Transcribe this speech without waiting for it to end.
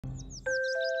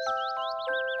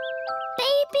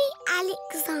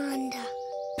Alexander.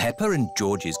 Peppa and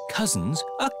George's cousins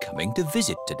are coming to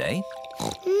visit today.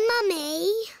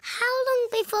 Mummy, how long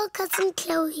before Cousin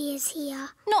Chloe is here?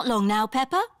 Not long now,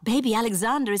 Peppa. Baby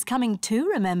Alexander is coming too,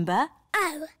 remember?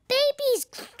 Oh, babies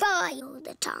cry all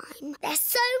the time. They're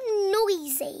so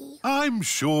noisy. I'm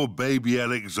sure baby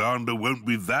Alexander won't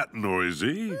be that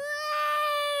noisy.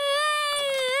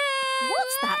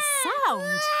 What's that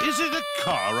sound? Is it a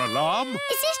car alarm?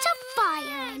 Is it a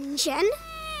fire engine?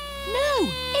 No,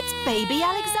 it's baby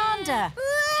Alexander.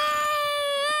 Hello,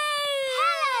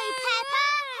 Peppa.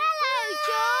 Hello,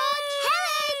 George.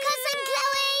 Hello, Cousin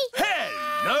Chloe.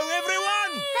 Hello,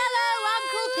 everyone! Hello,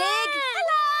 Uncle Pig.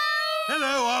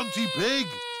 Hello, Auntie Pig.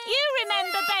 You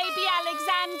remember baby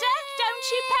Alexander, don't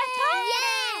you, Peppa?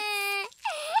 Yes.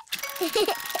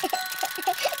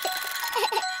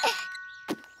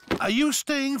 Are you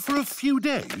staying for a few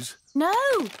days? No,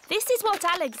 this is what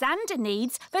Alexander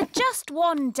needs for just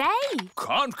one day.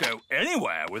 Can't go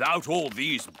anywhere without all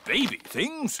these baby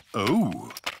things.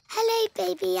 Oh. Hello,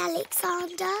 baby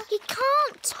Alexander. He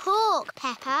can't talk,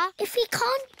 Peppa. If he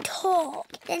can't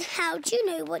talk, then how do you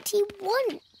know what he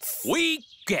wants? We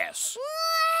guess.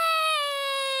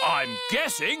 I'm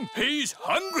guessing he's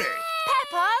hungry.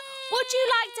 Peppa, would you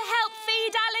like to help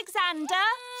feed Alexander?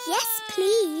 Yes,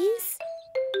 please.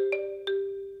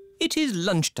 It is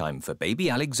lunchtime for baby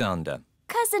Alexander.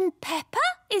 Cousin Peppa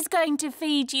is going to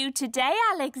feed you today,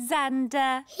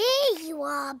 Alexander. Here you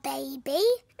are, baby.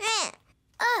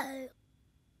 Oh,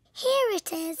 here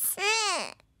it is.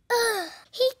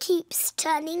 He keeps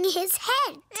turning his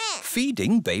head.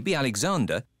 Feeding baby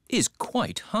Alexander is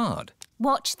quite hard.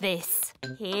 Watch this.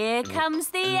 Here comes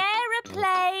the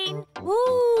aeroplane.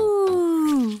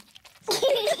 Woo!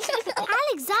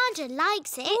 Alexander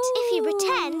likes it if you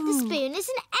pretend the spoon is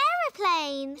an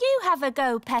aeroplane. You have a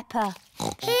go, Peppa.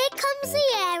 Here comes the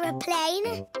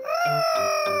aeroplane.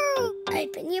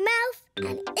 Open your mouth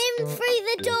and in through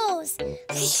the doors.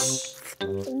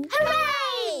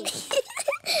 Hooray!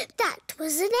 That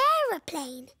was an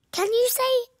aeroplane. Can you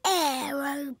say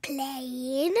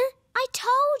aeroplane? I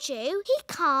told you he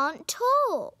can't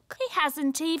talk. He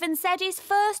hasn't even said his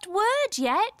first word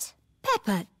yet.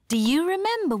 Peppa, do you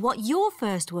remember what your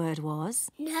first word was?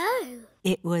 No.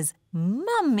 It was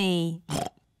Mummy.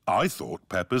 I thought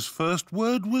Peppa's first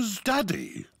word was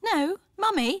Daddy. No,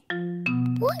 Mummy.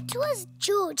 What was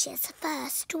George's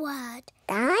first word?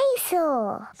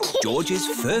 Dinosaur. George's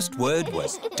first word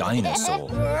was dinosaur.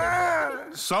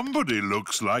 Somebody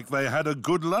looks like they had a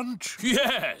good lunch.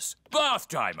 Yes, bath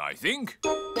time, I think.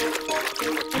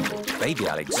 Baby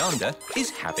Alexander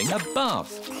is having a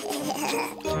bath.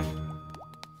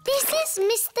 This is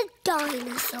Mr.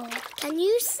 Dinosaur. Can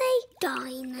you say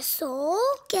dinosaur?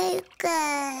 Go,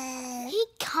 go. He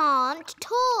can't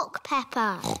talk,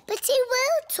 Peppa. But he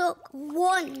will talk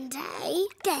one day.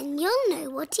 Then you'll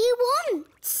know what he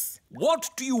wants.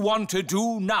 What do you want to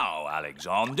do now,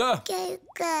 Alexander? Go,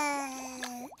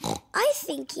 go. I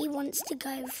think he wants to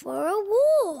go for a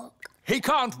walk. He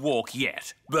can't walk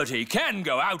yet, but he can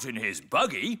go out in his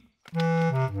buggy.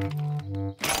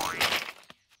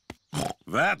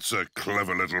 That's a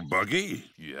clever little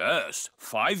buggy. Yes,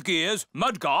 5 gears,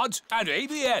 mudguards and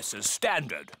ABS as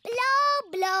standard. Blah,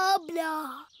 blah,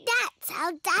 blah. That's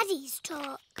how daddies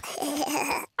talk.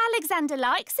 Alexander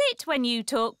likes it when you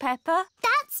talk, Peppa.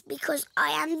 That's because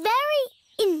I am very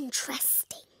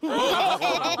interesting.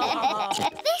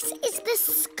 This is the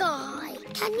sky.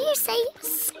 Can you say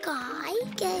sky?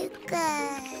 Go,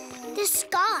 go. The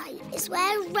sky is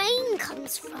where rain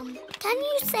comes from. Can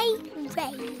you say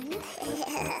rain?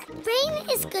 Rain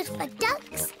is good for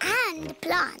ducks and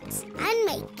plants and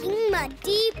making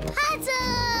muddy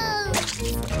puddles.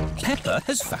 Peppa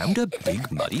has found a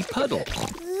big muddy puddle.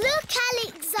 Look,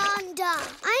 Alexander.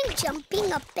 I'm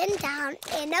jumping up and down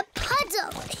in a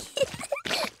puddle.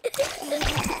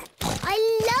 I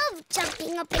love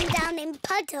jumping up and down in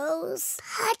puddles.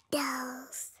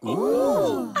 Puddles.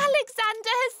 Ooh.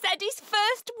 Alexander has said his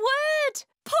first word.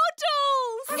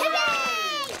 Puddles!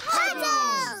 Hooray!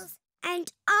 Puddles!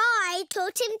 And I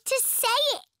taught him to say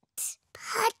it.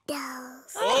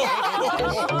 Puddles.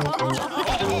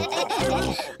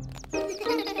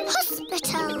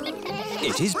 Hospital.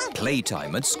 It is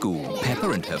playtime at school. Peppa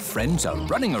and her friends are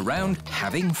running around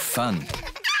having fun.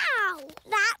 Ow!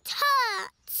 That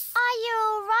hurts. Are you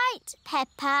all right,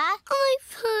 Peppa?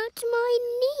 I've hurt my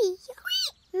knee.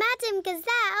 Madam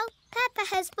Gazelle, Peppa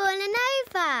has fallen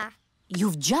over.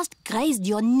 You've just grazed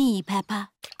your knee, Peppa.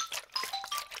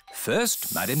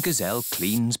 First, Madame Gazelle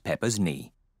cleans Peppa's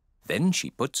knee. Then she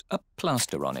puts a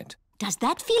plaster on it. Does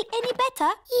that feel any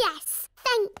better? Yes,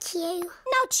 thank Thank you.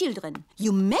 Now, children,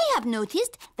 you may have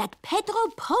noticed that Pedro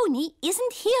Pony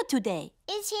isn't here today.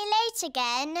 Is he late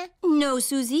again? No,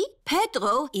 Susie.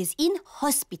 Pedro is in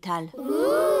hospital.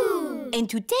 Ooh. And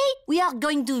today we are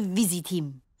going to visit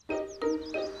him.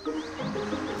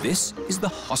 This is the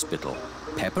hospital.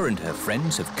 Peppa and her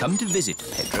friends have come to visit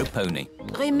Pedro Pony.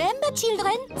 Remember,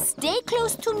 children, stay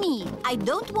close to me. I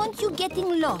don't want you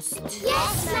getting lost.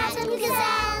 Yes, Madam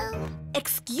Gazelle.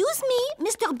 Excuse me,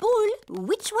 Mr. Bull,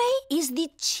 which way is the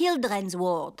children's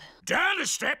ward? Down the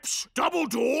steps, double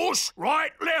doors,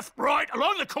 right,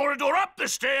 along the corridor, up the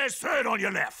stairs, third on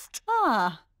your left.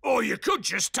 Ah. Or you could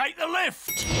just take the lift.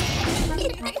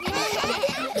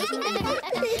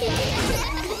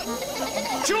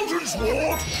 Children's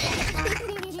ward.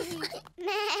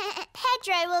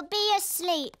 Pedro will be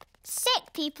asleep.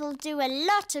 Sick people do a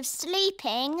lot of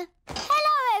sleeping.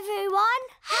 Hello, everyone.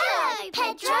 Hello,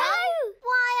 Pedro.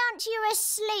 Why aren't you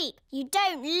asleep? You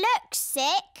don't look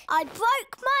sick. I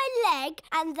broke my leg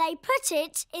and they put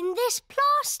it in this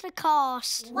plaster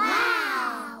cast.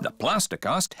 Wow. The plaster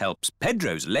cast helps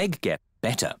Pedro's leg get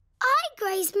better. I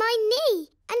grazed my knee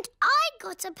and I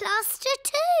got a plaster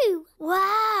too.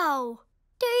 Wow.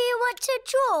 Do you want to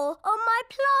draw on my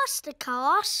plaster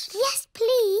cast? Yes,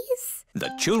 please. The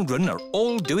children are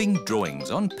all doing drawings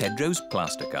on Pedro's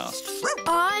plaster cast.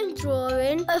 I'm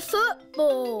drawing a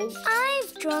football.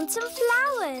 I've drawn some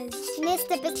flowers.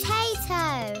 Mr.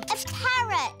 Potato. A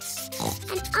parrot.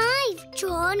 And I've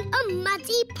drawn a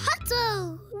muddy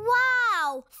puddle.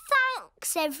 Wow!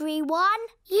 Thanks, everyone.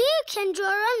 You can draw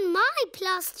on my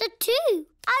plaster too.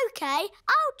 OK,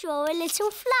 I'll draw a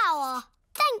little flower.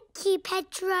 Thank you,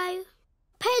 Pedro.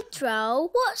 Pedro,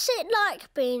 what's it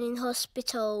like being in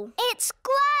hospital? It's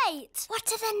great. What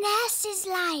are the nurses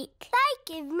like?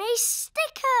 They give me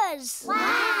stickers.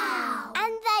 Wow.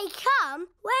 And they come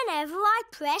whenever I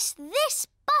press this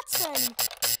button.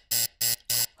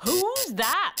 Who's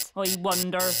that, I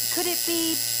wonder? Could it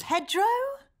be Pedro?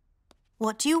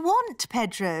 What do you want,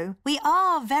 Pedro? We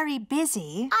are very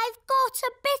busy. I've got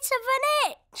a bit of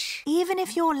an itch. Even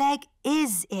if your leg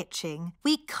is itching,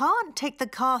 we can't take the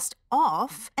cast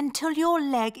off until your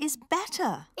leg is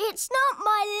better. It's not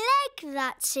my leg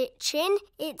that's itching,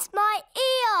 it's my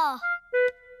ear.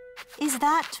 Is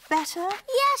that better?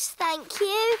 Yes, thank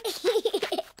you.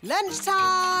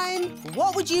 Lunchtime!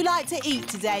 What would you like to eat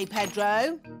today,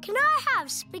 Pedro? Can I have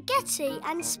spaghetti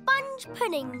and sponge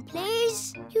pudding,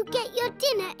 please? You get your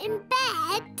dinner in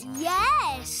bed?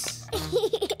 Yes.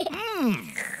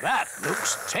 That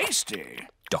looks tasty.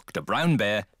 Dr. Brown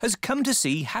Bear has come to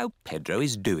see how Pedro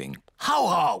is doing. How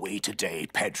are we today,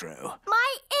 Pedro?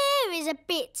 My ear is a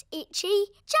bit itchy,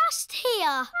 just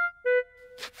here.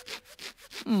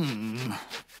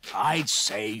 I'd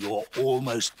say you're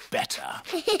almost better.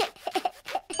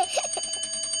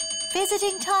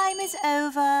 Visiting time is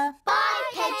over. Bye,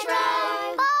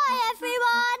 Pedro. Bye,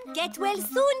 everyone. Get well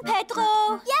soon,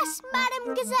 Pedro. Yes,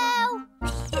 Madam Gazelle.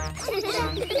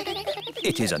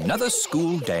 It is another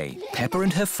school day. Peppa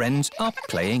and her friends are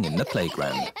playing in the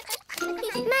playground.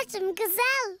 Madam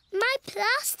Gazelle, my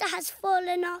plaster has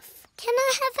fallen off. Can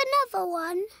I have another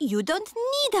one? You don't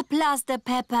need a plaster,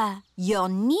 Peppa. Your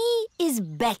knee is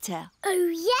better.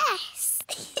 Oh, yes.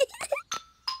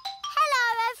 Hello,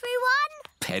 everyone.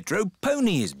 Pedro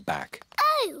Pony is back.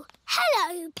 Oh,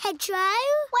 hello, Pedro.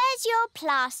 Where's your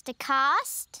plaster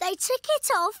cast? They took it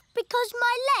off because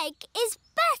my leg is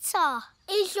better.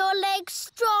 Is your leg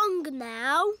strong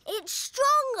now? It's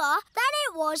stronger than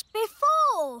it was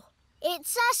before.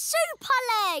 It's a super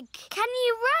leg. Can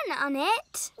you run on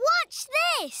it? Watch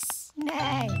this.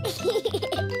 No.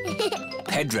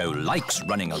 Pedro likes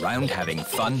running around having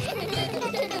fun.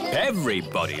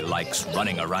 Everybody likes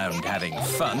running around having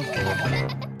fun.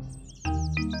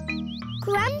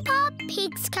 Grandpa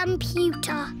Pig's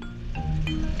computer.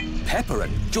 Peppa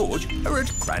and George are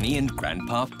at Granny and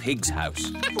Grandpa Pig's house.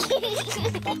 Grandpa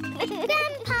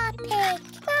Pig,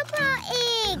 Papa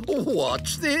Pig.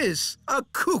 What's this? A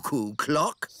cuckoo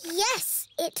clock? Yes,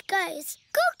 it goes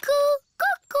cuckoo,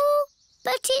 cuckoo,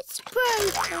 but it's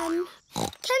broken.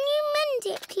 Can you mend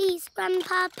it, please,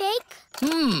 Grandpa Pig?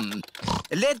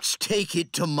 Let's take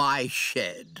it to my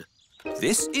shed.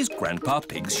 This is Grandpa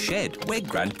Pig's shed, where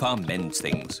Grandpa mends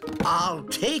things. I'll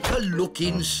take a look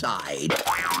inside.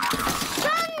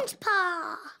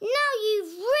 Grandpa! Now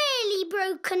you've really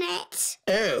broken it.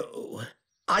 Oh,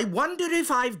 I wonder if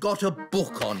I've got a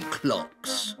book on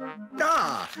clocks.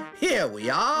 Ah, here we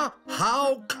are.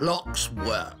 How clocks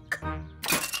work.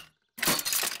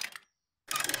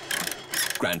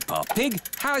 Grandpa Pig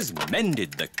has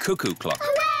mended the cuckoo clock.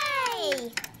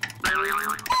 Hooray!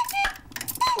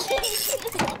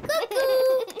 Cuckoo,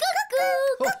 cuckoo.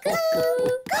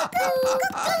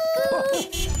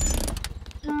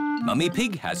 Mummy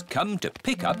Pig has come to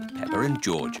pick up Peppa and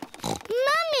George.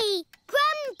 Mummy,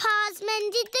 Grandpa's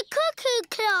mended the cuckoo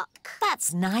clock.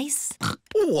 That's nice.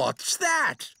 What's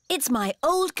that? It's my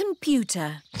old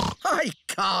computer. I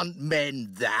can't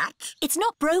mend that. It's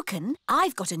not broken.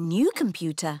 I've got a new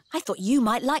computer. I thought you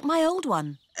might like my old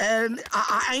one.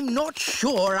 I'm not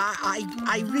sure.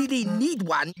 I really need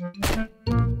one.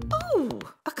 Oh,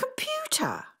 a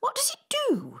computer. What does it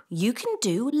do? You can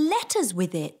do letters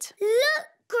with it. Look,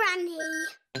 Granny.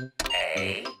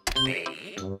 A, B,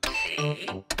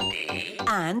 C, D.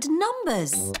 And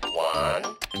numbers. 1,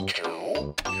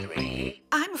 2, 3.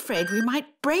 I'm afraid we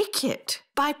might break it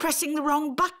by pressing the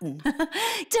wrong button.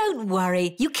 Don't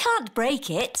worry, you can't break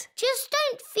it. Just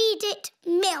don't feed it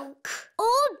milk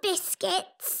or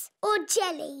biscuits or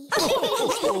jelly.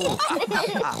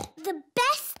 The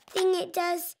best thing it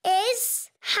does is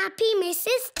Happy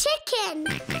Mrs. Chicken.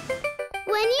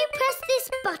 When you press this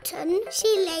button,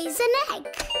 she lays an egg.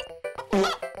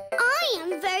 I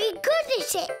am very good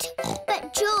at it,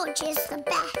 but George is the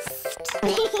best.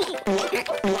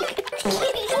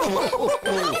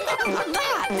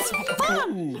 That's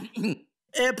fun!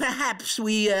 Perhaps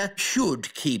we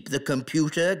should keep the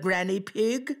computer, Granny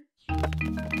Pig.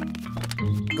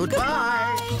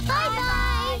 Goodbye.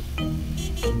 Bye-bye.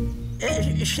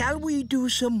 Shall we do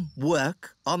some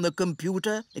work on the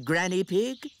computer, Granny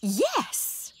Pig?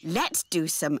 Yes. Let's do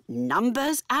some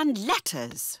numbers and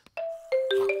letters.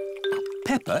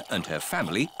 Peppa and her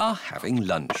family are having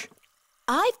lunch.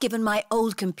 I've given my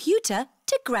old computer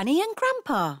to Granny and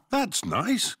Grandpa. That's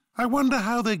nice. I wonder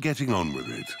how they're getting on with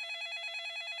it.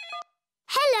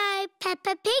 Hello,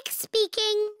 Peppa Pig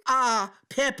speaking.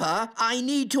 Peppa, I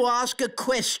need to ask a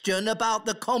question about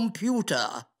the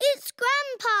computer. It's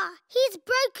Grandpa. He's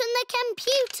broken the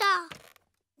computer.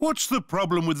 What's the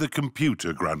problem with the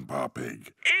computer, Grandpa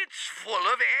Pig? It's full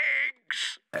of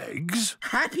eggs. Eggs?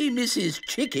 Happy Mrs.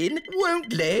 Chicken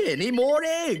won't lay any more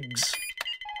eggs.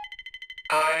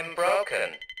 I'm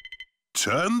broken.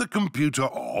 Turn the computer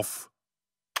off.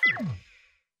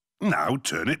 Now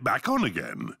turn it back on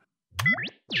again.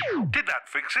 Did that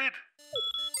fix it?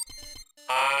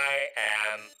 I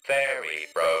am very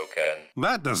broken.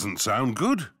 That doesn't sound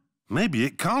good. Maybe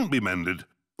it can't be mended.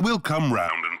 We'll come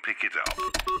round and pick it up.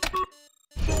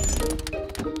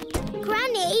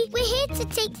 Granny, we're here to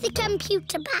take the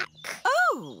computer back.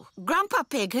 Oh, Grandpa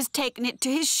Pig has taken it to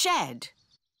his shed.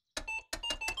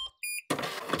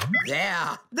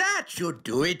 There, that should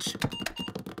do it.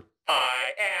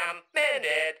 I am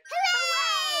mended.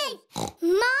 Hooray!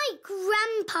 My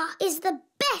Grandpa is the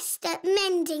best at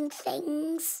mending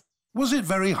things. Was it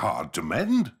very hard to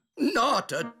mend?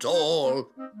 Not at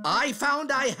all. I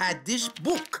found I had this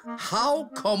book, How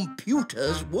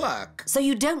Computers Work. So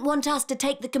you don't want us to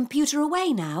take the computer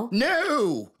away now?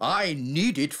 No, I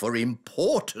need it for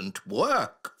important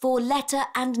work. For letter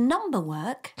and number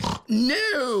work?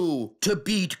 No, to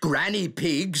beat Granny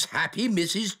Pig's Happy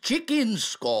Mrs. Chicken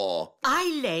score.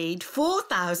 I laid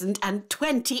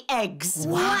 4,020 eggs.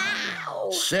 Wow!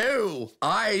 So,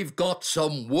 I've got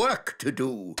some work to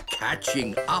do,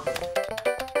 catching up.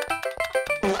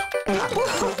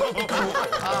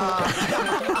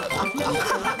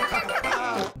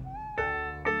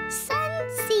 Sun,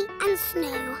 sea and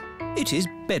snow. It is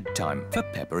bedtime for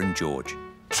Peppa and George.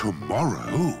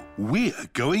 Tomorrow, we're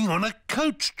going on a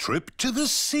coach trip to the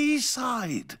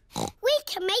seaside. We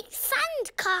can make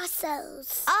sand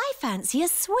castles. I fancy a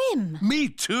swim. Me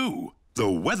too. The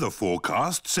weather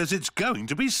forecast says it's going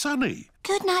to be sunny.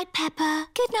 Good night, Peppa.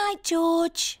 Good night,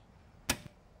 George.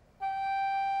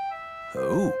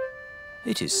 Oh,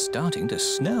 it is starting to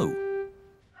snow.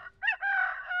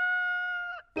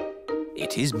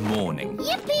 It is morning.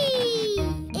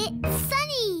 Yippee! It's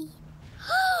sunny.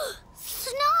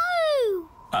 Snow!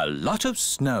 A lot of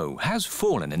snow has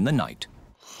fallen in the night.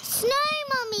 Snow,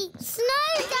 Mummy! Snow,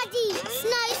 Daddy!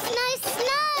 Snow, snow,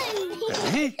 snow!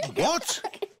 Eh? What?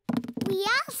 We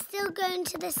are still going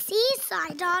to the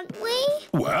seaside, aren't we?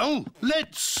 Well,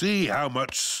 let's see how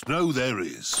much snow there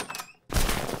is.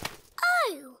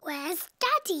 Oh, where's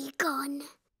Daddy gone?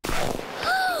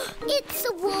 It's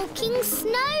a walking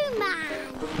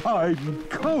snowman. I'm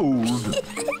cold.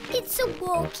 It's a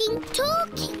walking,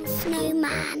 talking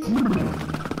snowman.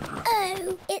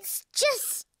 Oh, it's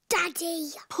just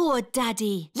Daddy. Poor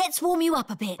Daddy. Let's warm you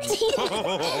up a bit.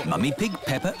 Mummy Pig,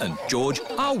 Peppa and George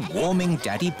are warming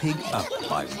Daddy Pig up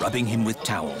by rubbing him with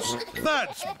towels.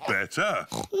 That's better.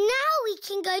 Now we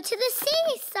can go to the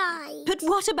seaside. But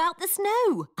what about the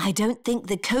snow? I don't think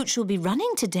the coach will be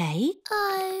running today.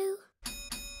 Oh.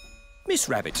 Miss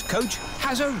Rabbit's coach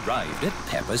has arrived at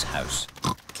Peppa's house.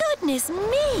 Goodness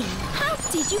me! How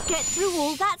did you get through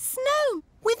all that snow?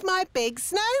 With my big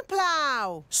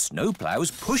snowplow.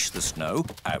 Snowplows push the snow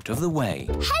out of the way.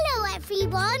 Hello,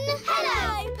 everyone.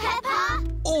 Hello, Peppa.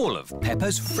 All of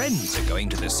Peppa's friends are going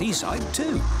to the seaside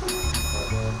too.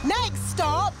 Next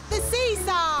stop, the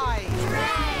seaside.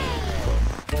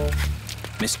 Hooray!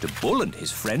 Mr. Bull and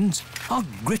his friends are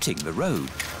gritting the road.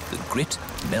 The grit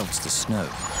melts the snow.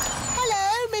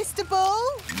 Hello, Mr.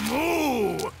 Bull.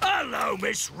 Moo! Hello,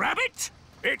 Miss Rabbit.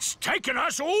 It's taken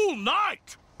us all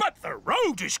night, but the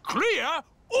road is clear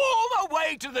all the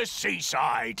way to the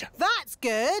seaside. That's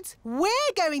good. We're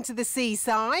going to the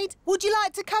seaside. Would you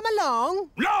like to come along?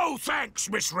 No, thanks,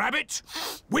 Miss Rabbit.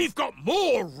 We've got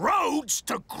more roads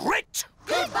to grit.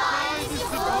 Goodbye, Mr.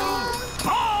 Bull.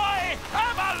 Bye!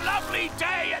 Have a lovely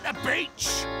day at the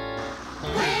beach.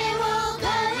 We're all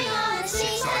going on a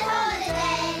seaside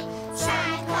holiday.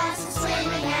 Sandcastles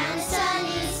swimming and the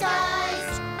sunny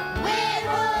skies. We're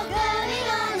all going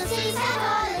on a seaside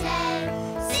holiday.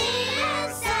 Sea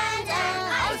and sand and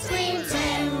ice cream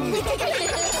too.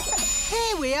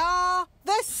 Here we are,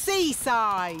 the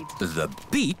seaside. The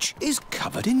beach is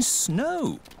covered in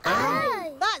snow. Oh!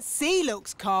 That sea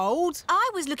looks cold. I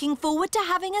was looking forward to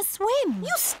having a swim.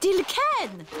 You still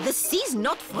can. The sea's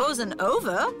not frozen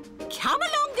over. Come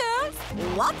along, girls.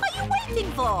 What are you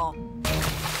waiting for?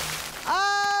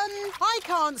 I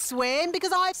can't swim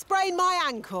because I've sprained my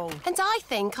ankle. And I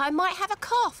think I might have a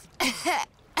cough.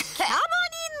 Come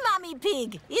on in, Mummy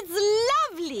Pig. It's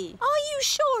lovely. Are you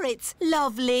sure it's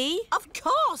lovely? Of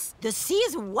course. The sea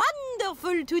is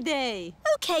wonderful today.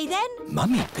 OK, then.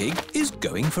 Mummy Pig is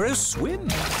going for a swim.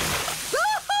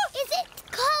 Is it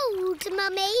cold,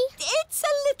 Mummy? It's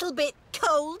a little bit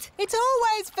cold. It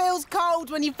always feels cold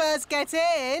when you first get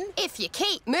in. If you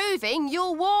keep moving,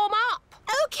 you'll warm up.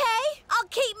 OK, I'll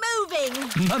keep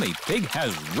moving. Mummy Pig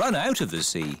has run out of the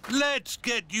sea. Let's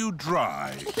get you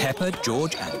dry. Peppa,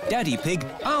 George and Daddy Pig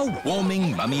are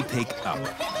warming Mummy Pig up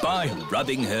by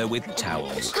rubbing her with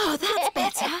towels. Oh, that's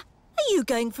better. Are you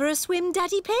going for a swim,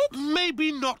 Daddy Pig?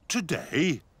 Maybe not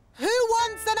today. Who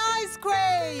wants an ice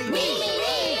cream?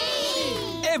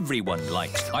 Me! Everyone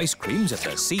likes ice creams at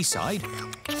the seaside.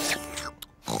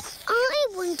 I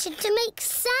wanted to make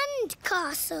sand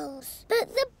castles,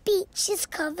 but the beach is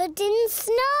covered in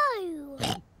snow.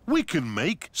 We can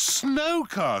make snow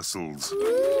castles.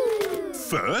 Ooh.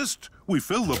 First, we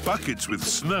fill the buckets with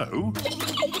snow.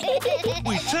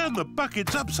 We turn the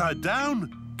buckets upside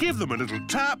down, give them a little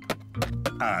tap,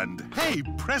 and hey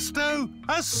presto,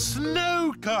 a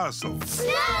snow castle.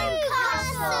 Snow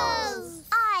castles!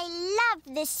 I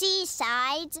love the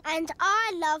seaside. And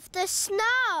I love the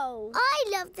snow. I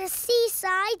love the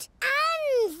seaside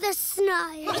and the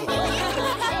snow.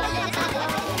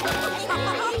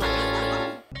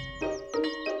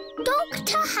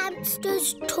 Dr.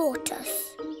 Hamster's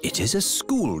tortoise. It is a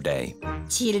school day.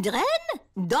 Children,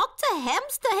 Dr.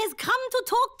 Hamster has come to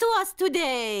talk to us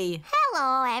today.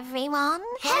 Hello, everyone.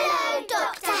 Hello,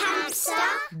 Dr. Hamster.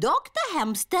 Dr.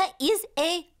 Hamster is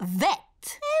a vet.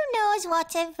 Who knows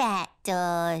what a vet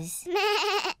does?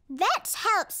 Vets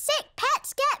help sick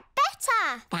pets get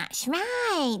better. That's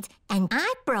right. And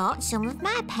I brought some of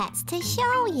my pets to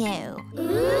show you.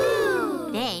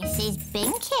 Ooh. This is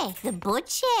Binky, the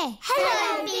budgie.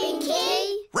 Hello,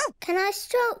 Binky. Can I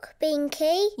stroke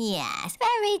Binky? Yes,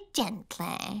 very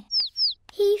gently.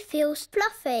 He feels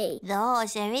fluffy.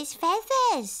 Those are his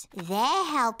feathers. They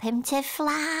help him to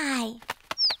fly.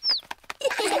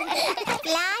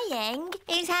 Flying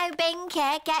is how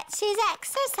Binky gets his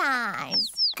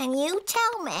exercise. Can you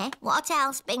tell me what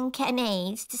else Binky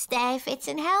needs to stay fit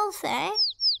and healthy?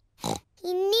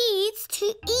 He needs to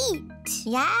eat.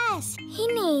 Yes, he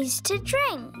needs to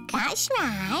drink. That's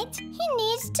right. He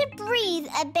needs to breathe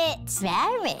a bit.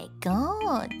 Very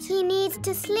good. He needs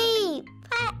to sleep.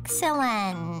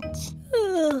 Excellent.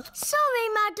 Sorry,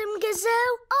 Madam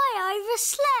Gazelle. I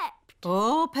overslept.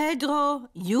 Oh, Pedro,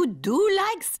 you do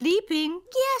like sleeping.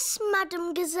 Yes,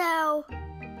 Madam Gazelle.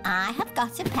 I have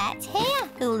got a pet here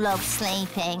who loves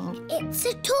sleeping. It's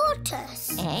a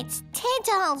tortoise. It's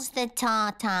Tiddles the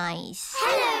tortoise.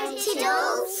 Hello,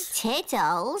 Tiddles.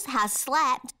 Tiddles has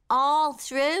slept all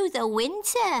through the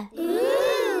winter.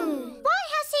 Ooh. Why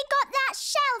has he got that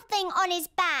shell thing on his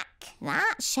back?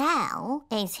 That shell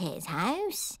is his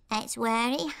house. It's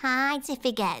where he hides if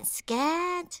he gets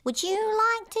scared. Would you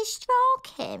like to stroke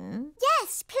him?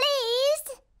 Yes,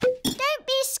 please. Don't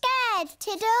be scared,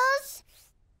 Tiddles.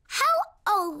 How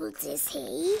old is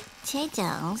he?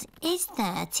 Tiddles is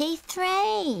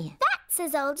 33. That's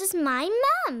as old as my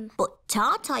mum. But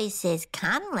tortoises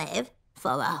can live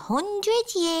For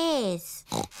 100 years.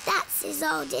 That's as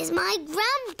old as my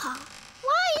grandpa.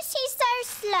 Why is he so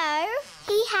slow?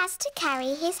 He has to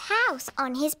carry his house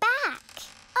on his back.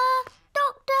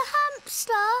 Dr.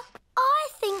 Hamster, I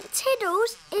think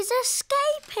Tiddles is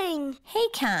escaping. He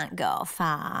can't go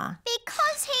far.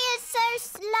 Because he is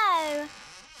so slow.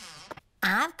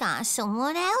 I've got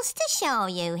someone else to show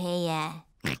you here.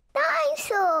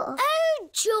 Dinosaur. Oh,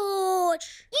 George,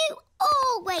 you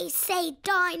always say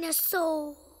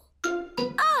dinosaur.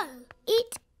 Oh,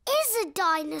 it is a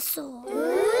dinosaur.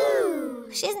 Ooh.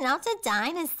 She's not a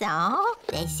dinosaur.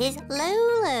 This is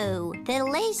Lulu, the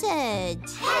lizard.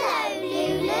 Hello,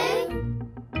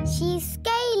 Lulu. She's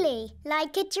scaly,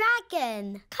 like a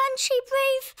dragon. Can she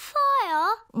breathe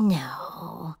fire?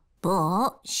 No,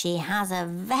 but she has a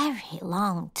very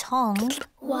long tongue.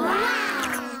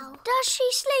 Wow. Does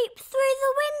she sleep through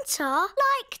the winter,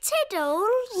 like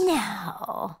Tiddles?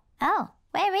 No. Oh,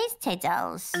 where is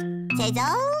Tiddles?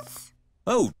 Tiddles?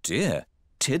 Oh dear,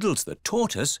 Tiddles the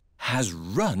tortoise has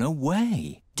run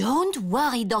away. Don't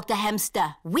worry, Dr.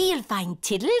 Hamster. We'll find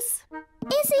Tiddles.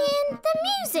 Is he in the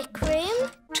music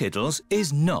room? Tiddles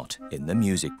is not in the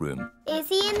music room. Is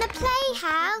he in the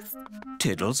playhouse?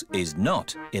 Tiddles is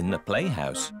not in the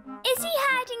playhouse. Is he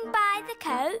hiding by the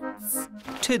coats?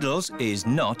 Tiddles is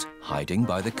not hiding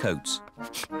by the coats.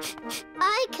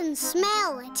 I can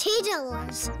smell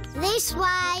Tiddles. This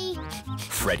way.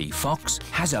 Freddy Fox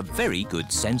has a very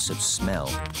good sense of smell.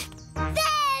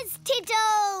 There's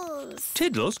Tiddles!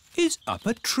 Tiddles is up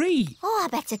a tree. Oh, I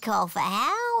better call for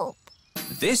help.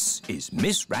 This is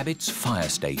Miss Rabbit's fire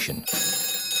station.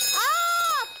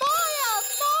 Ah! Fire!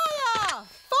 Fire!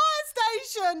 Fire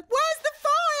station! Where's the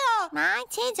fire? My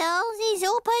Tiddles is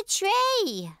up a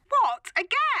tree. What,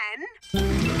 again?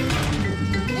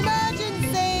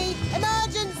 Emergency!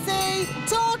 Emergency!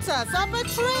 Tortoise up a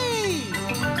tree!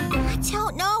 I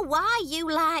don't know why you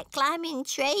like climbing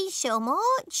trees so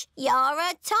much. You're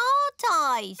a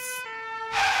tortoise.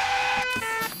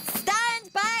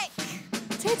 Stand back!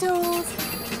 Tiddles!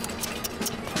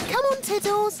 Come on,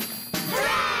 Tiddles!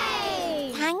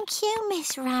 Hooray! Thank you,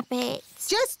 Miss Rabbit.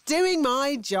 Just doing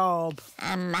my job.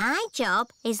 And my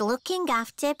job is looking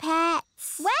after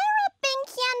pets. Where are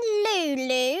Binky and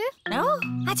Lulu? Oh,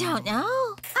 I don't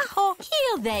know. Oh,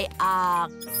 here they are,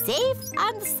 safe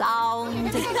and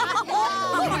sound.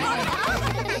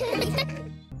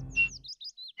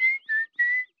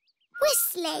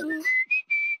 Whistling.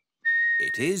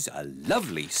 It is a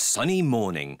lovely sunny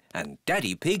morning and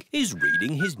Daddy Pig is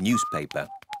reading his newspaper.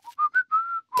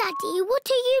 Daddy, what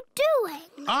are you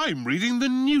doing? I'm reading the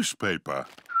newspaper.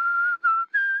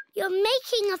 You're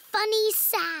making a funny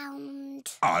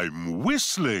sound. I'm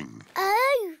whistling.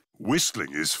 Oh,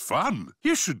 Whistling is fun.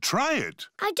 You should try it.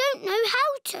 I don't know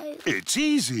how to. It's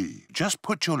easy. Just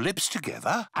put your lips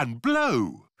together and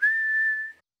blow.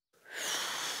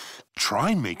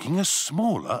 Try making a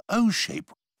smaller O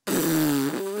shape.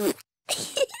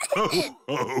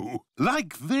 Oh,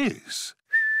 like this.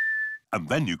 And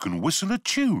then you can whistle a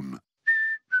tune.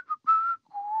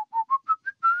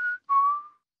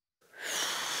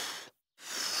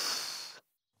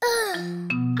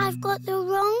 I've got the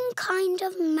wrong kind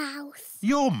of mouth.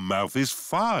 Your mouth is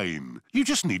fine. You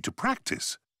just need to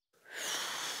practice.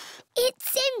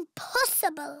 It's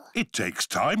impossible. It takes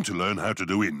time to learn how to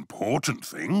do important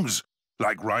things,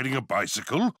 like riding a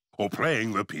bicycle or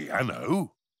playing the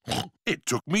piano. It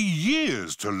took me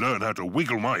years to learn how to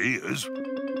wiggle my ears.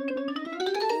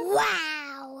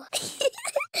 Wow!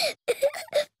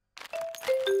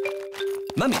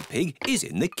 Mummy Pig is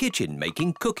in the kitchen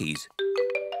making cookies.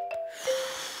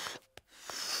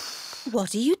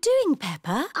 What are you doing,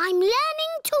 Peppa? I'm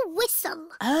learning to whistle.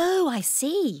 Oh, I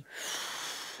see.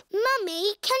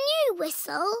 Mummy, can you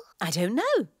whistle? I don't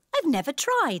know. I've never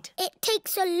tried. It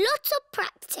takes a lot of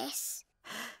practice.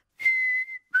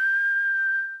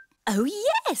 Oh,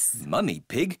 yes. Mummy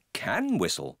Pig can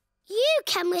whistle. You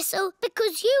can whistle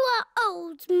because you are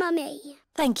old, Mummy.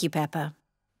 Thank you, Peppa.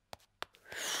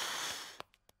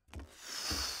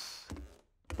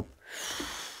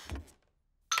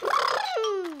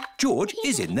 George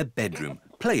is in the bedroom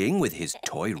playing with his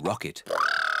toy rocket.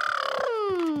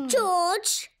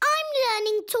 George, I'm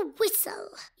learning to whistle.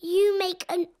 You make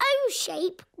an O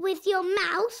shape with your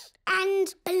mouth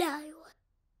and blow.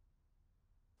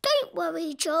 Don't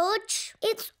worry, George.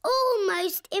 It's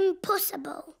almost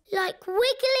impossible, like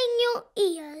wiggling your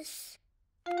ears.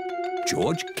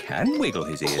 George can wiggle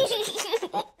his ears.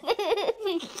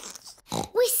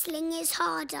 Whistling is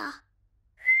harder.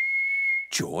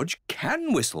 George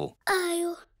can whistle.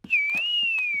 Oh.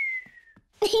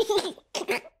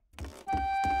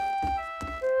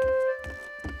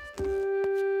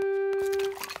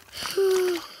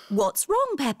 What's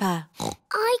wrong, Peppa?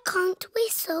 I can't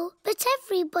whistle, but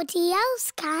everybody else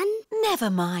can. Never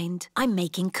mind. I'm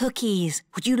making cookies.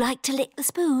 Would you like to lick the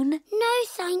spoon? No,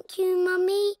 thank you,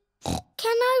 Mummy. Can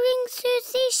I ring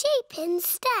Susie Sheep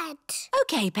instead?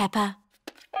 OK, Peppa.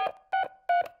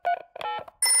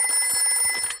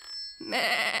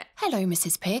 Hello,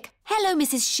 Mrs. Pig. Hello,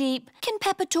 Mrs. Sheep. Can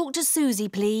Peppa talk to Susie,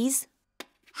 please?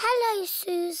 Hello,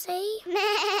 Susie.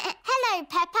 Hello,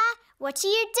 Peppa. What are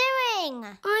you doing?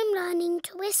 I'm learning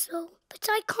to whistle, but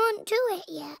I can't do it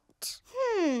yet.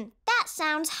 That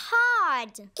sounds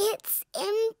hard. It's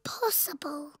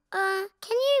impossible. Can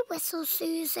you whistle,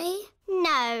 Susie?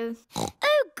 No.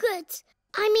 Oh, good.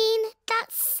 I mean,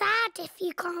 that's sad if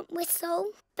you can't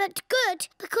whistle, but good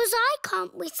because I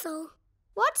can't whistle.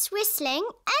 What's whistling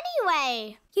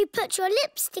anyway? You put your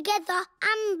lips together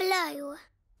and blow.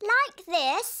 Like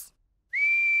this?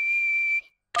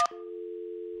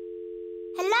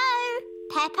 Hello,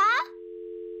 Peppa?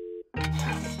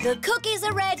 The cookies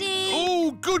are ready.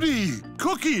 Oh, goody!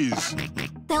 Cookies!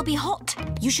 They'll be hot.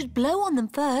 You should blow on them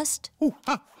first. Oh,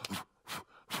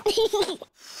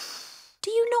 Do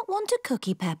you not want a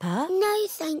cookie, Peppa? No,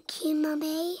 thank you,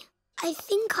 Mummy. I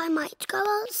think I might go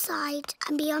outside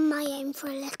and be on my own for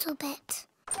a little bit.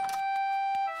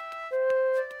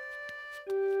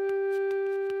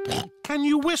 Can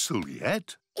you whistle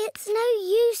yet? It's no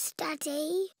use,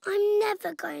 Daddy. I'm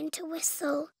never going to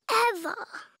whistle, ever.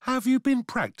 Have you been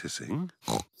practicing?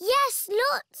 Yes,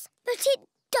 lots, but it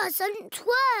doesn't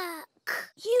work.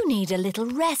 You need a little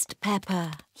rest,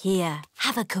 Peppa. Here,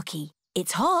 have a cookie.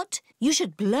 It's hot. You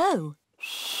should blow.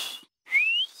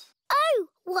 Oh,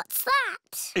 what's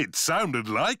that? It sounded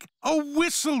like a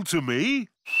whistle to me.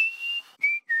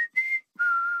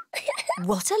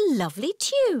 What a lovely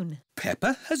tune.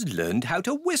 Peppa has learned how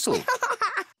to whistle.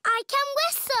 I can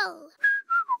whistle.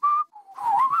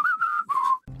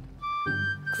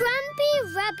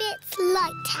 Grumpy Rabbit's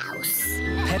Lighthouse.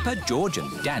 Peppa, George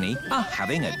and Danny are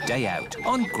having a day out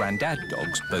on Grandad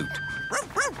Dog's boat.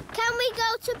 Can we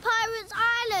go to Pirates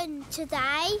Island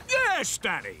today? Yes,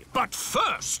 Danny. But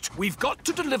first, we've got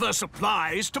to deliver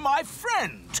supplies to my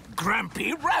friend,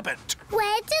 Grampy Rabbit.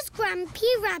 Where does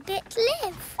Grampy Rabbit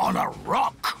live? On a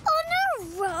rock. On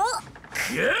a rock?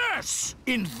 Yes,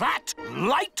 in that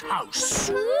lighthouse.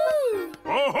 Ooh.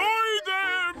 Ahoy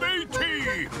there,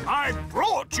 matey! I've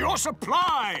brought your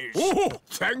supplies. Oh,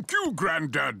 thank you,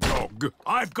 Grandad Dog.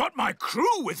 I've got my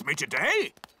crew with me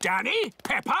today. Danny,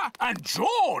 Peppa and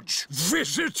George.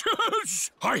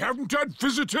 Visitors? I haven't had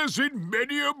visitors in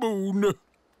many a moon.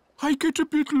 I get a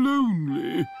bit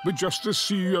lonely with just the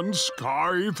sea and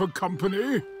sky for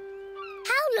company.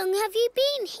 How long have you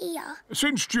been here?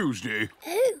 Since Tuesday.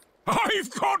 Oh. I've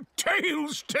got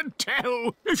tales to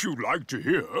tell, if you'd like to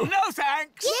hear. No,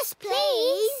 thanks. Yes,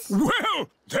 please. Well,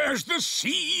 there's the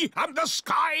sea and the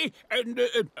sky, and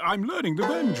I'm learning the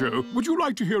banjo. Would you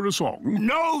like to hear a song?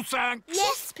 No, thanks.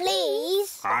 Yes,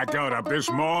 please. I got up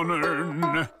this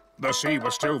morning. The sea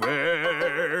was still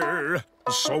there.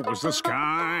 So was the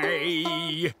sky.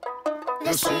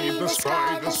 The sea, the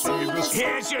sky, the sea, the sky.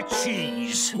 Here's your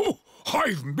cheese. Oh,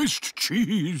 I've missed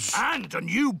cheese. And a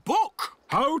new book.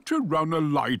 How to Run a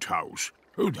Lighthouse.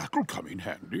 Oh, that'll come in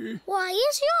handy. Why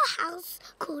is your house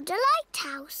called a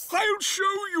lighthouse? I'll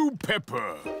show you,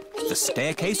 Peppa. The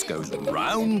staircase goes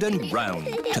round and round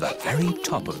to the very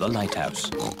top of the lighthouse.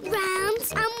 Round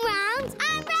and round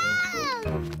and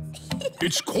round.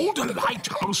 It's called a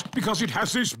lighthouse because it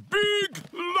has this big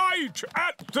light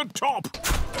at the top.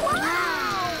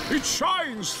 Wow! It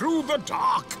shines through the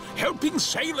dark, helping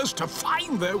sailors to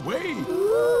find their way.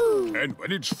 Ooh. And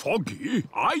when it's foggy,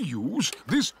 I use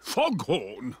this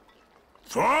foghorn.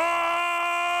 Fog!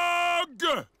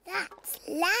 That's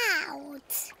loud.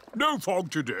 No fog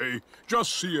today,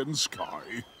 just sea and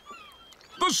sky.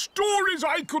 The stories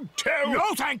I could tell...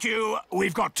 No, thank you.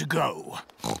 We've got to go.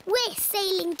 We're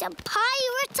sailing to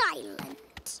Pirate Island.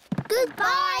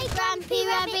 Goodbye, Grampy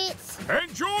Rabbit.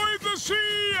 Enjoy the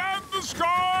sea and the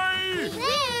sky.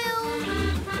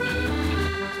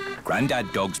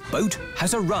 Grandad Dog's boat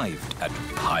has arrived at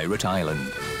Pirate Island.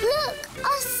 Look,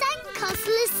 our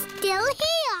sandcastle is still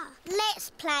here. Let's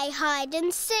play hide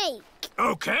and seek.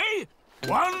 OK.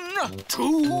 1,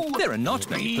 2... There are not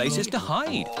many places to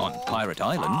hide on Pirate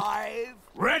Island. 5.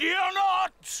 Ready or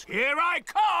not, here I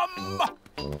come.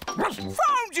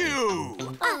 Found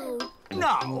you. Oh.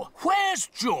 Now, where's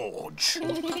George?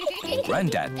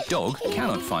 Grandad Dog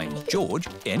cannot find George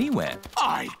anywhere.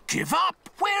 I give up.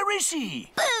 Where is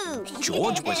he? Boo!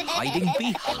 George was hiding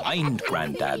behind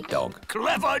Grandad Dog.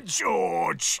 Clever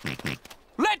George.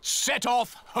 Let's set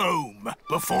off home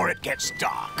before it gets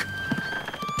dark.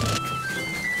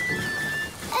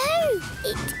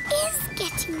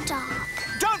 dark.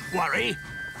 Don't worry.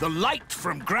 The light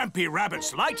from Grampy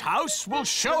Rabbit's lighthouse will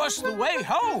show us the way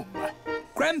home.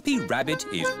 Grampy Rabbit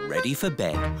is ready for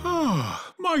bed.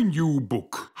 My new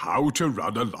book, How to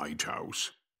Run a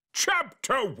Lighthouse.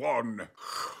 Chapter 1.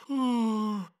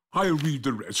 I'll read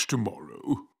the rest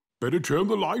tomorrow. Better turn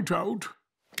the light out.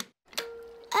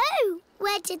 Oh,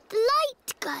 where did the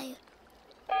light go?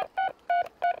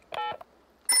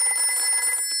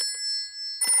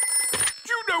 Do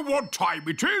you know what time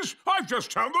it is? I've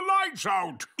just turned the lights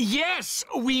out. Yes,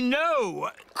 we know.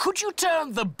 Could you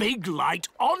turn the big light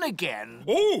on again?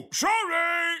 Oh,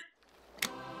 sorry!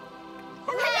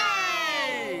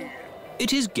 Hooray!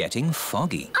 It is getting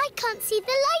foggy. I can't see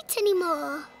the light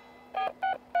anymore.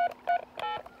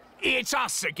 It's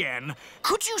us again.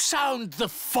 Could you sound the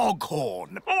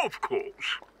foghorn? Of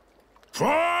course.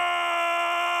 Fog!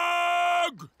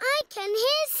 I can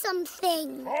hear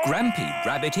something. Grampy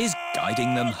Rabbit is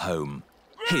guiding them home.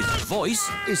 His voice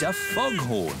is a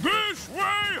foghorn. This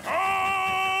way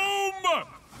home!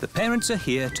 The parents are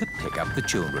here to pick up the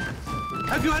children.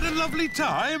 Have you had a lovely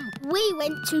time? We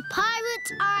went to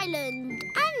Pirate Island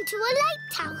and to a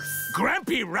lighthouse.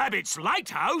 Grampy Rabbit's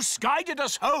lighthouse guided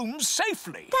us home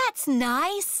safely. That's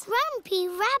nice. Grampy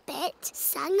Rabbit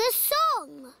sang a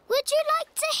song. Would you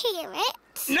like to hear it?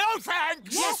 No,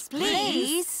 thanks. Yes,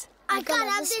 please. I got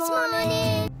up this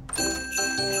morning.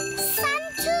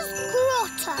 Santa's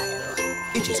Grotto.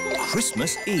 It is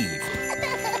Christmas Eve.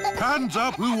 Hands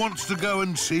up who wants to go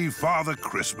and see Father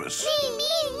Christmas. Me.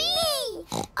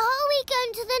 Are we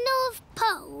going to the North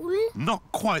Pole? Not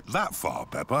quite that far,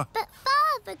 Peppa. But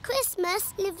Father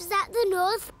Christmas lives at the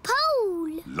North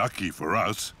Pole. Lucky for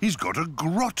us, he's got a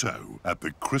grotto at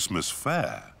the Christmas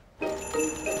fair.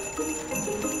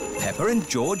 Peppa and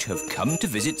George have come to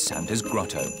visit Santa's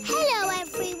grotto. Hello,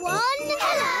 everyone.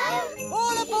 Hello.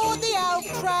 All aboard the elf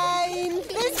train.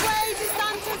 This way to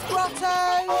Santa's grotto.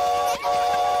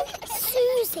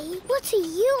 Susie, what are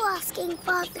you asking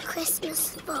Father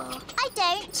Christmas for? I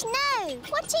don't know.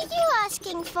 What are you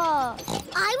asking for?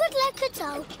 I would like a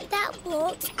doll that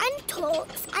walks and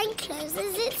talks and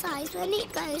closes its eyes when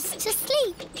it goes to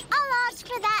sleep. I'll ask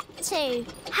for that too.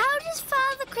 How does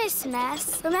Father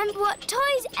Christmas remember what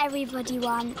toys everybody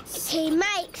wants? He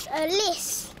makes a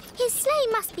list. His sleigh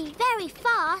must be very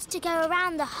fast to go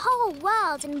around the whole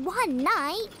world in one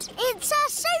night. It's a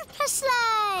super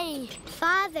sleigh!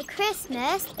 Father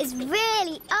Christmas is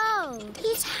really old.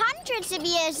 He's hundreds of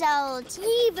years old.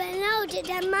 Even older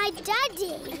than my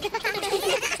daddy.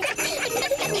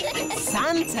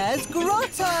 Santa's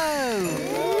grotto.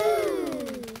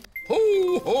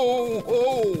 Ho, ho,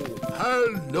 ho!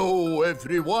 Hello,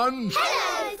 everyone.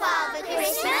 Hello, Father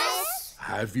Christmas.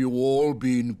 Have you all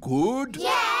been good?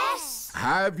 Yes.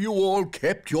 Have you all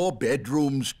kept your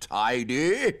bedrooms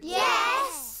tidy?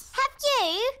 Yes. Have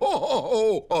you?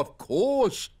 Oh, of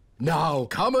course. Now,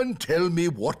 come and tell me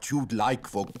what you'd like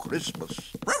for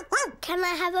Christmas. Can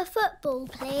I have a football,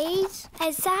 please?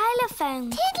 A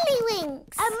xylophone.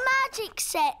 Tiddlywinks. A magic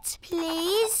set,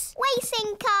 please.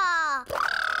 Racing car.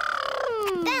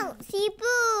 Bouncy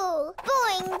ball.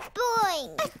 Boing,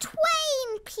 boing. A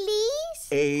twain, please.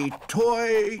 A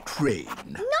toy train.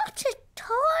 Not a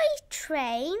toy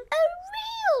train. A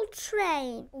real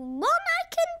train. One I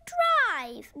can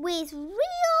drive with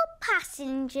real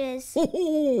passengers.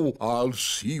 Oh, I'll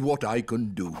see what I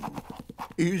can do.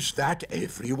 Is that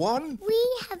everyone? We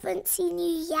haven't seen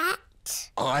you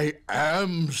yet. I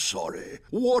am sorry.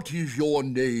 What is your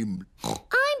name?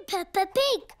 I'm Peppa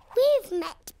Pig. We've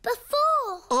met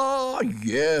before. Ah,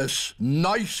 yes.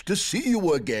 Nice to see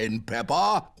you again,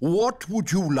 Peppa. What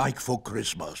would you like for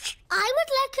Christmas? I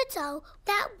would like a doll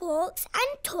that walks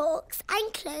and talks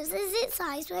and closes its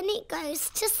eyes when it goes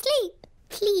to sleep,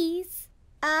 please.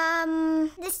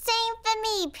 The same for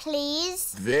me,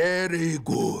 please. Very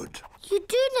good. You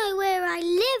do know where I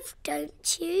live,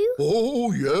 don't you?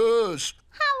 Oh, yes.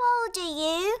 How old are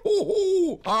you?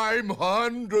 Oh, I'm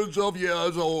hundreds of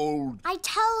years old. I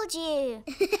told you.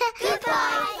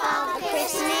 Goodbye, Father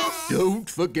Christmas. Don't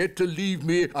forget to leave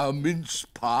me a mince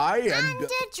pie And a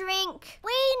drink.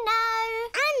 We know.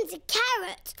 And a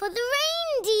carrot for the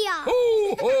reindeer.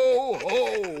 Ho, ho, ho!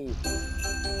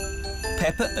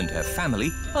 Peppa and her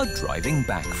family are driving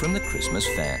back from the Christmas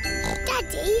fair.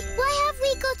 Daddy, why have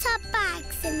we got our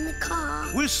bags in the car?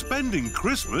 We're spending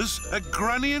Christmas at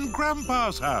Granny and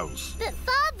Grandpa's house. But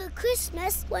Father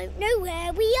Christmas won't know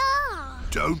where we are.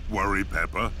 Don't worry,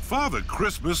 Peppa. Father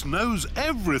Christmas knows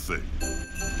everything.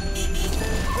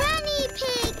 Granny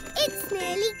Pig, it's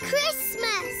nearly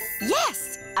Christmas.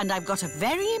 Yes, and I've got a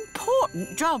very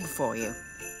important job for you.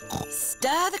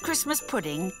 Stir the Christmas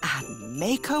pudding and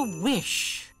make a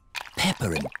wish.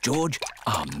 Peppa and George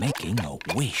are making a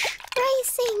wish.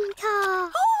 Racing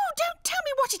car. Oh, don't tell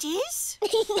me what it is.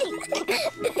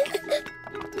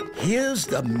 Here's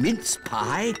the mince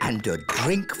pie and a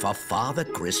drink for Father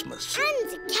Christmas. And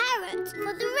a carrot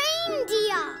for the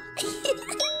reindeer.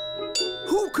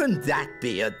 Who can that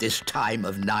be at this time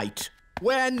of night?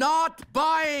 We're not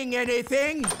buying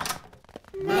anything.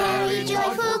 Merry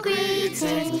joyful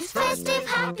greetings, festive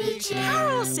happy cheer.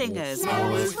 Carol singers.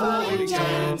 Snow is falling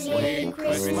gently,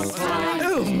 Christmas time.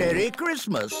 Oh, Merry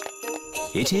Christmas.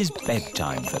 It is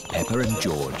bedtime for Peppa and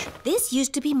George. This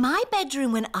used to be my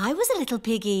bedroom when I was a little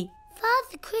piggy.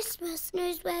 Father Christmas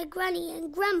knows where Granny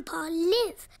and Grandpa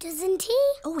live, doesn't he?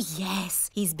 Oh, yes.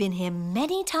 He's been here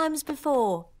many times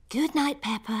before. Good night,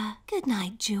 Peppa. Good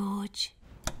night, George.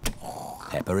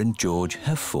 Peppa and George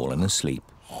have fallen asleep.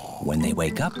 When they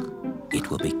wake up, it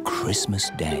will be Christmas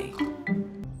Day.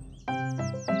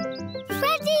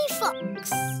 Freddy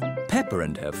Fox. Peppa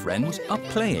and her friends are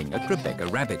playing at Rebecca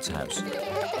Rabbit's house.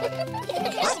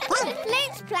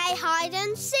 Let's play hide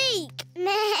and seek.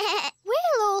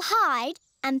 We'll all hide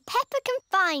and Peppa can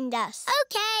find us.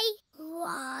 OK.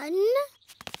 1,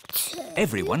 2...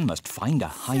 Everyone must find a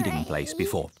hiding place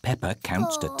before Peppa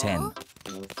counts to 10.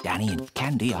 Danny and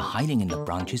Candy are hiding in the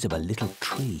branches of a little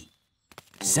tree.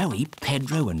 Zoe,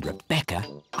 Pedro and Rebecca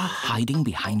are hiding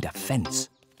behind a fence.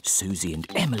 Susie and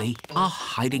Emily are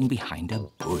hiding behind a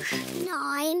bush.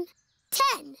 9,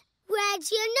 10.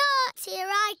 Where's your nuts? Here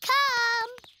I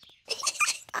come.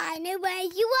 I know where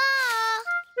you are.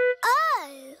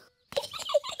 Oh.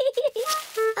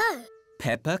 Oh.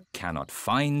 Peppa cannot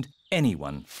find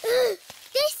anyone.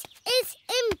 This is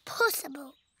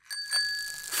impossible.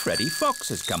 Freddy Fox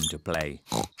has come to play.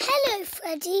 Hello,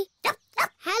 Freddy.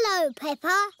 Hello,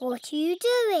 Peppa. What are you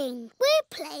doing? We're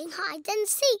playing hide and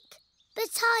seek,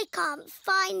 but I can't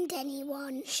find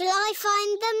anyone. Shall I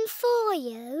find them for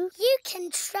you? You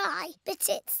can try, but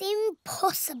it's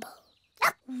impossible.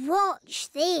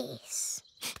 Watch this.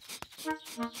 Found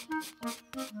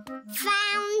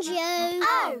you.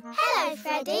 Oh, hello,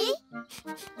 Freddy.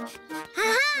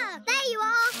 Ha-ha! There you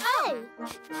are. Oh.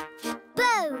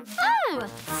 Boo. Oh.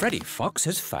 Freddy Fox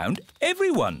has found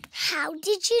everyone. How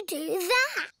did you do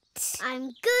that?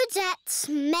 I'm good at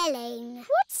smelling.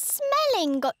 What's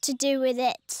smelling got to do with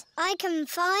it? I can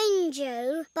find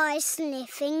you by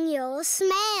sniffing your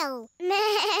smell.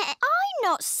 I'm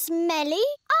not smelly.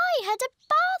 I had a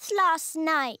bath last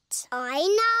night. I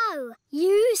know.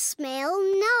 You smell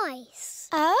nice.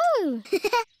 Oh.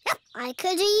 I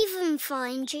could even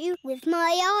find you with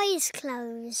my eyes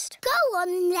closed. Go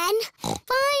on then.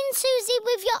 Find Susie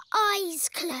with your eyes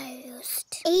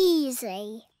closed.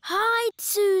 Easy. Hide,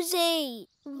 Susie.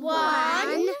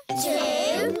 1,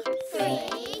 2,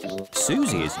 3.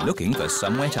 Susie is looking for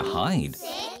somewhere to hide.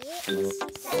 6,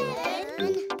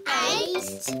 7,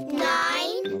 8,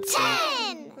 9,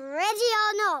 10. Ready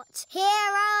or not, here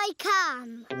I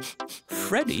come.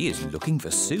 Freddy is looking for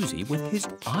Susie with his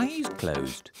eyes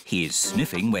closed. He is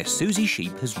sniffing where Susie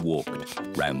Sheep has walked,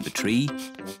 round the tree,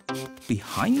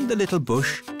 behind the little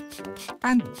bush,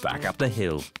 and back up the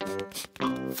hill.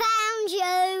 Found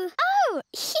you. Oh!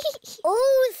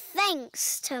 All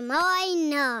thanks to my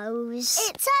nose.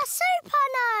 It's a super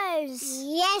nose.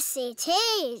 Yes, it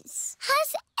is.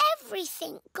 Has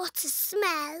everything got a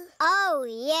smell? Oh,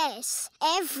 yes.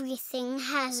 Everything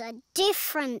has a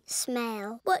different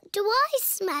smell. What do I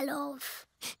smell of?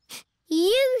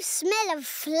 You smell of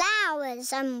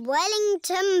flowers and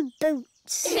Wellington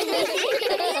boots.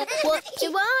 What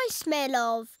do I smell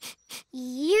of?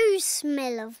 You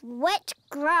smell of wet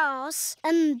grass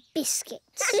and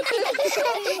biscuits.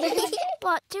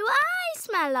 What do I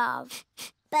smell of?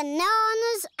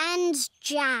 Bananas and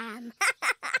jam.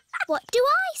 What do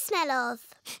I smell of?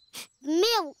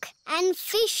 Milk and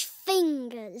fish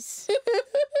fingers.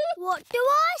 What do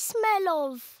I smell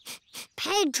of?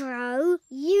 Pedro,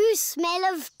 you smell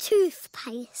of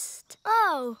toothpaste.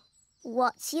 Oh.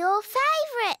 What's your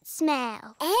favourite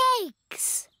smell?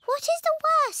 Eggs. What is the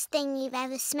worst thing you've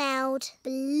ever smelled?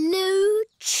 Blue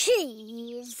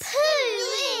cheese.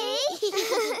 Pooey!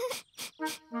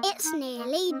 It's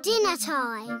nearly dinner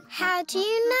time. How do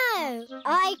you know?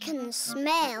 I can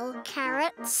smell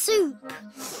carrot soup.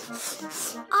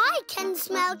 I can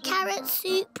smell carrot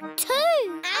soup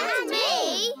too. And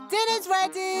me. Dinner's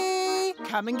ready.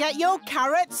 Come and get your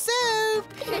carrot soup.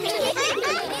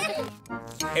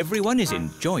 Everyone is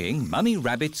enjoying Mummy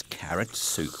Rabbit's carrot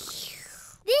soup.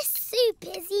 This soup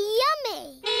is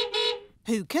yummy.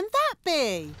 Who can that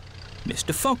be?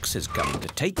 Mr. Fox has come to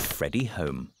take Freddy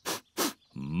home.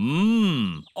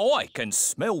 I can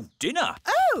smell dinner.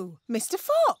 Oh, Mr.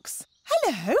 Fox.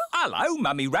 Hello. Hello,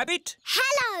 Mummy Rabbit.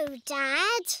 Hello,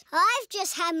 Dad. I've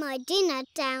just had my dinner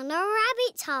down a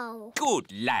rabbit hole.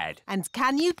 Good lad. And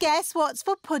can you guess what's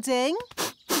for pudding?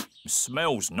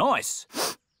 Smells nice.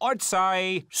 I'd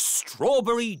say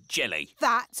strawberry jelly.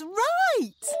 That's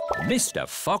right. Mr.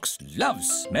 Fox loves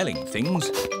smelling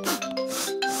things.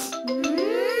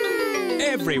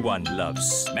 Everyone loves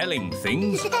smelling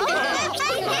things.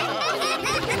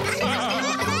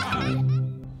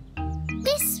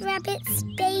 Miss Rabbit's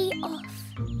day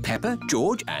off. Peppa,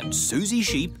 George and Susie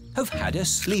Sheep have had a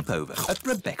sleepover at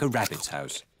Rebecca Rabbit's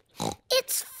house.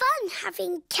 It's fun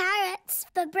having carrots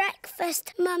for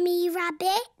breakfast, Mummy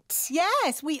Rabbit.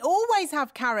 Yes, we always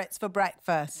have carrots for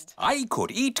breakfast. I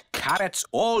could eat carrots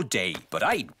all day, but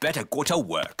I'd better go to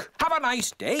work. Have a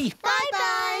nice day.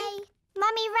 Bye-bye.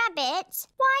 Mummy Rabbit,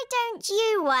 why don't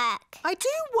you work? I do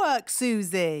work,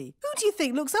 Susie. Who do you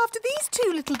think looks after these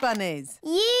two little bunnies?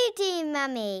 You do,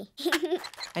 Mummy.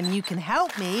 And you can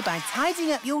help me by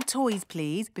tidying up your toys,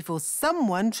 please, before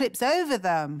someone trips over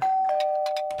them.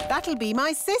 That'll be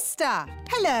my sister.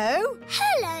 Hello.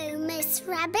 Hello, Miss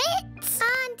Rabbit.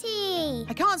 Auntie.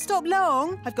 I can't stop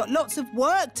long. I've got lots of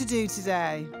work to do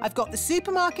today. I've got the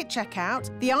supermarket checkout,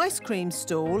 the ice cream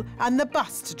stall and the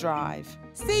bus to drive.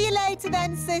 See you later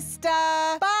then, sister.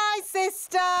 Bye,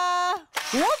 sister.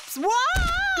 Whoops,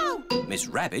 wow! Miss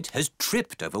Rabbit has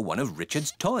tripped over one of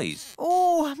Richard's toys.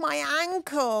 Oh, my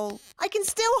ankle. I can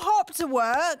still hop to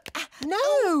work.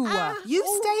 No, you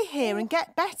stay here and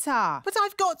get better. But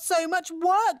I've got so much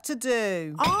work to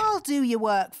do. I'll do your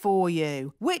work for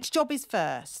you. Which job is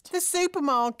first? The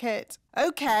supermarket.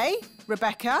 OK,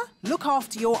 Rebecca, look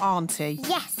after your auntie.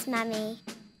 Yes, Mummy.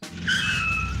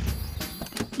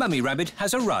 Mummy Rabbit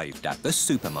has arrived at the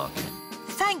supermarket.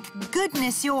 Thank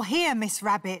goodness you're here, Miss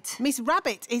Rabbit. Miss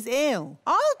Rabbit is ill.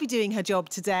 I'll be doing her job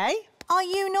today. Are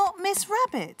you not Miss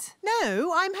Rabbit?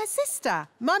 No, I'm her sister,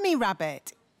 Mummy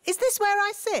Rabbit. Is this where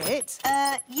I sit?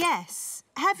 Yes.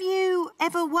 Have you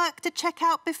ever worked a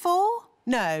checkout before?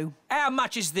 No. How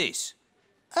much is this?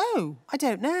 Oh, I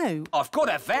don't know. I've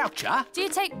got a voucher. Do you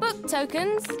take book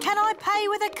tokens? Can I pay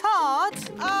with a card?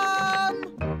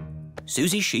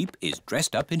 Susie Sheep is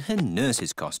dressed up in her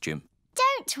nurse's costume.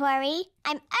 Don't worry,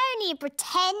 I'm only a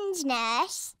pretend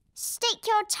nurse. Stick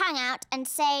your tongue out and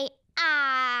say,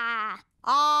 ah.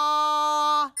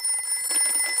 Ah.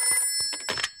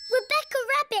 Rebecca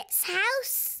Rabbit's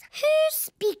house. Who's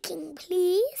speaking,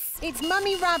 please? It's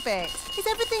Mummy Rabbit. Is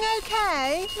everything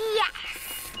OK?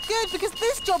 Yes. Good, because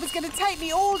this job is going to take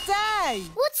me all day.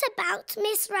 What about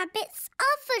Miss Rabbit's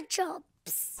other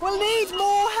jobs? We'll need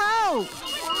more help.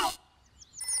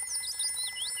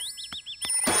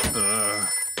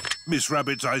 Miss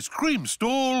Rabbit's ice cream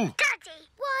stall. Daddy,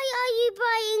 why are you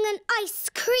buying an ice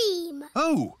cream?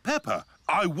 Oh, Peppa,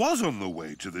 I was on the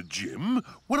way to the gym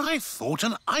when I thought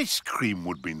an ice cream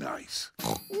would be nice.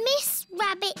 Miss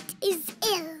Rabbit is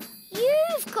ill.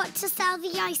 You've got to sell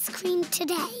the ice cream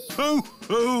today.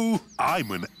 Oh,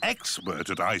 I'm an expert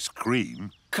at ice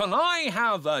cream. Can I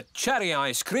have a cherry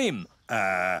ice cream?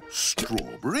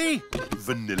 Strawberry,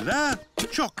 vanilla,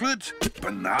 chocolate,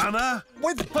 banana.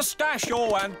 With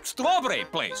pistachio and strawberry,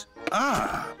 please.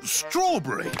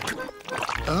 Strawberry.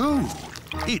 Oh,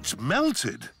 it's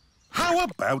melted. How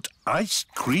about ice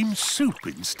cream soup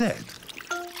instead?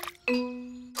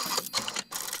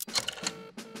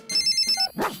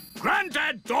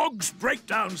 Grandad Dog's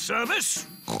breakdown service.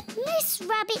 Miss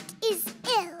Rabbit is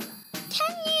ill.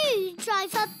 Can you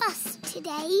drive a bus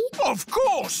today? Of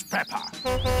course, Peppa.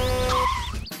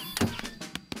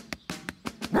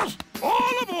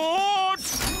 All aboard!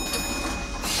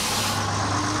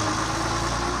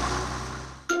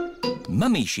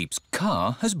 Mummy Sheep's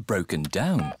car has broken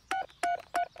down.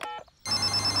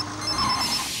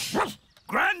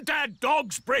 Grandad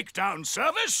Dog's breakdown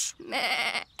service.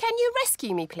 Can you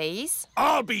rescue me, please?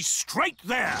 I'll be straight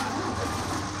there.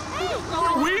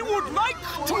 We would like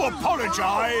to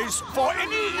apologise for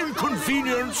any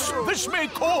inconvenience this may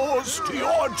cause to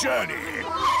your journey.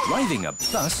 Driving a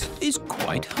bus is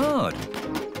quite hard.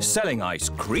 Selling ice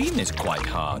cream is quite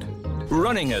hard.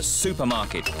 Running a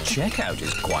supermarket checkout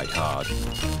is quite hard.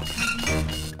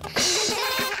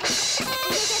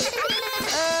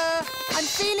 I'm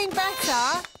feeling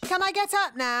better. Can I get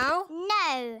up now?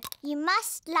 No, you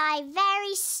must lie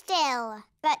very still.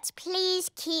 But please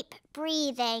keep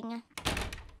breathing.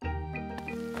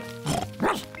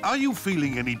 Are you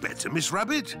feeling any better, Miss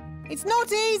Rabbit? It's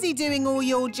not easy doing all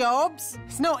your jobs.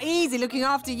 It's not easy looking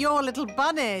after your little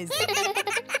bunnies.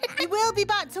 You will be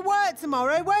back to work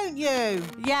tomorrow, won't you?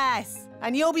 Yes.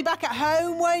 And you'll be back at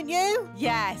home, won't you?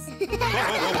 Yes.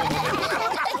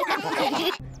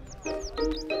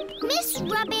 Miss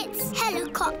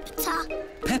helicopter.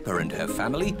 Peppa and her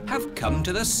family have come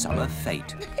to the summer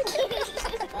fete.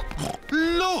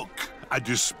 Look! A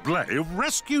display of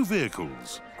rescue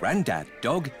vehicles. Grandad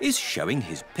Dog is showing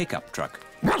his pickup truck.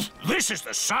 This is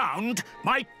the sound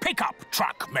my pickup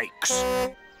truck makes.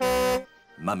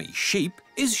 Mummy Sheep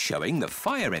is showing the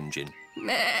fire engine.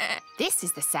 This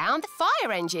is the sound the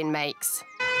fire engine makes.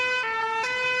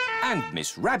 And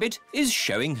Miss Rabbit is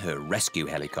showing her rescue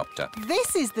helicopter.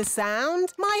 This is the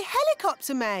sound my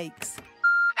helicopter makes.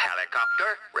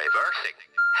 Helicopter reversing.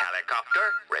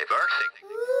 Helicopter reversing.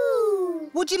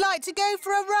 Ooh. Would you like to go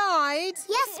for a ride?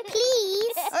 Yes,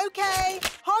 please. OK,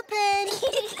 hop in.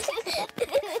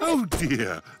 Oh,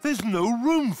 dear. There's no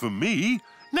room for me.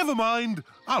 Never mind.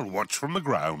 I'll watch from the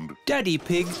ground. Daddy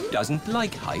Pig doesn't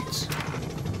like heights.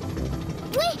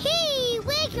 Whee!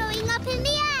 We're going up in the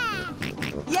air.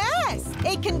 Yes,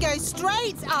 it can go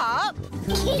straight up.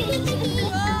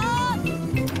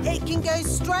 It can go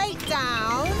straight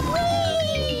down.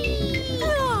 Whee!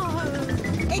 Oh,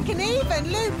 it can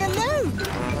even loop the loop.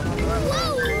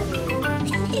 Whoa!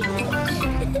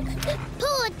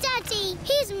 Poor Daddy.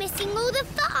 He's missing all the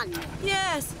fun.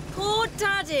 Yes, poor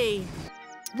Daddy.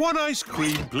 One ice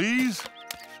cream, please.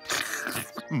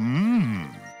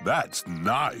 That's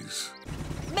nice.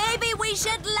 Maybe we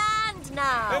should land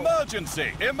now.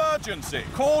 Emergency! Emergency!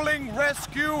 Calling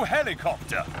rescue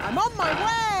helicopter. I'm on my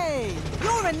way.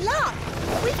 You're in luck.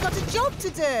 We've got a job to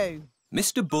do.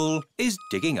 Mr. Bull is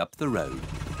digging up the road.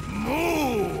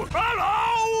 Moo!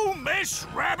 Hello, Miss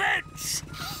Rabbit!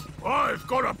 I've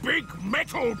got a big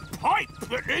metal pipe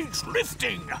that needs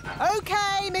lifting. OK,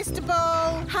 Mr.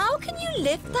 Bull. How can you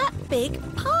lift that big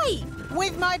pipe?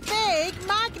 With my big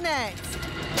magnet.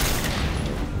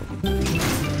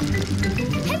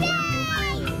 Hooray!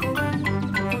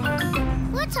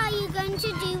 What are you going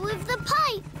to do with the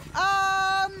pipe?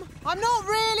 I'm not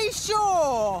really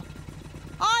sure.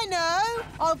 I know.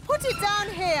 I'll put it down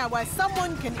here where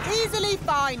someone can easily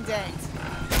find it.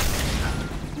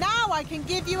 Now I can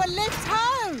give you a lift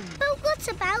home. But what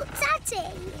about Daddy?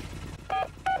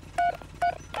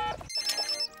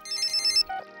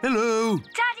 Hello.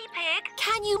 Daddy Pig,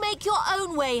 can you make your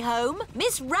own way home?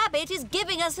 Miss Rabbit is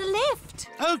giving us a lift.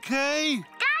 OK.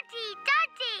 Daddy!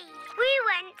 We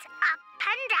went up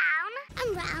and down and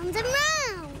round and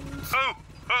round.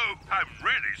 Oh, I'm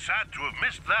really sad to have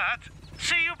missed that.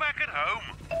 See you back at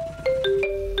home.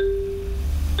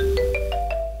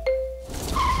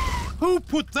 Who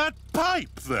put that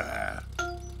pipe there?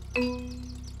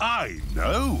 I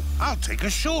know. I'll take a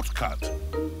shortcut.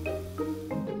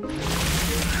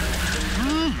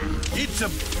 It's a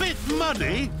bit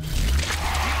muddy.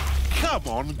 Come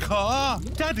on, car.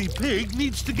 Daddy Pig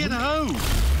needs to get home.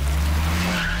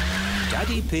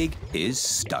 Daddy Pig is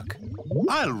stuck.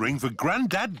 I'll ring for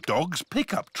Grandad Dog's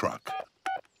pickup truck.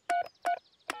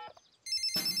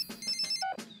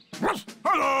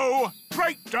 Hello!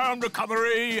 Breakdown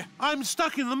recovery. I'm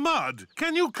stuck in the mud.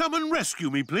 Can you come and rescue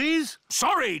me, please?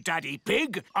 Sorry, Daddy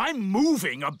Pig. I'm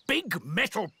moving a big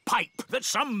metal pipe that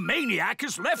some maniac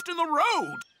has left in the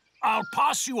road. I'll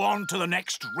pass you on to the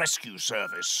next rescue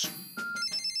service.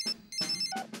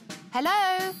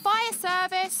 Hello, fire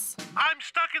service. I'm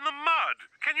stuck in the mud.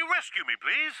 Can you rescue me,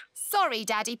 please? Sorry,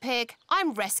 Daddy Pig.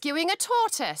 I'm rescuing a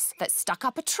tortoise that's stuck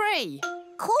up a tree.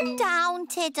 Calm down,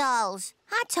 Tiddles.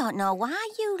 I don't know why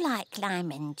you like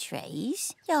climbing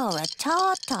trees. You're a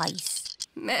tortoise.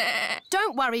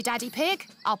 Don't worry, Daddy Pig.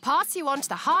 I'll pass you on to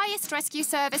the highest rescue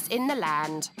service in the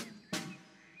land.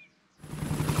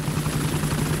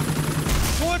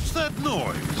 What's that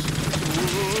noise?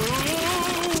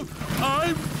 Whoa!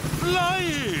 I'm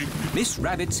flying! Miss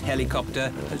Rabbit's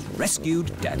helicopter has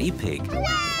rescued Daddy Pig.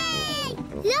 Hooray!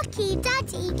 Lucky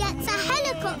Daddy gets a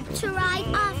helicopter ride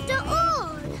after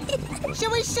all.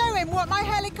 Shall we show him what my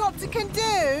helicopter can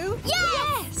do?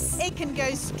 Yes! It can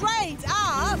go straight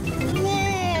up.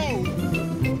 Whoa!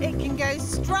 It can go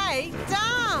straight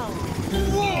down.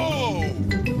 Whoa!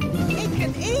 It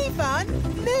can even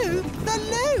loop the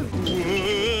loop.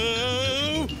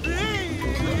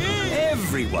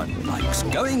 Everyone likes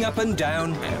going up and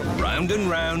down and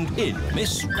round in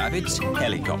Miss Rabbit's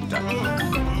helicopter.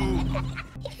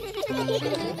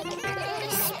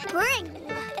 Spring.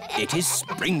 It is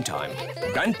springtime.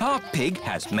 Grandpa Pig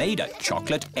has made a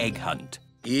chocolate egg hunt.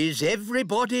 Is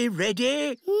everybody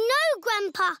ready? No,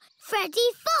 Grandpa.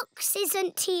 Freddy Fox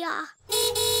isn't here.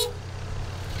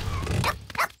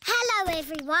 Hello,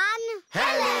 everyone.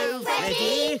 Hello,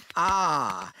 Freddy.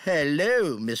 Ah,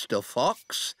 hello, Mr.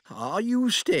 Fox. Are you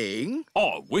staying?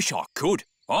 I wish I could.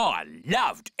 I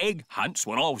loved egg hunts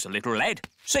when I was a little lad.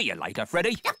 See you later,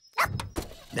 Freddy.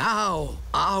 Now,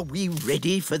 are we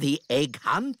ready for the egg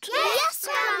hunt? Yes,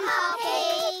 Grandpa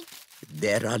Pig.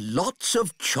 There are lots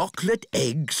of chocolate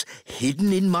eggs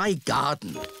hidden in my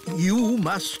garden. You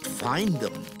must find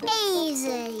them.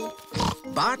 Easy.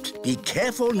 But be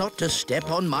careful not to step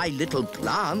on my little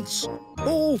plants.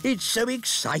 Oh, it's so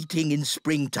exciting in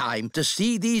springtime to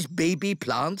see these baby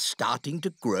plants starting to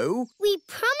grow. We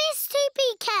promise to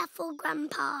be careful,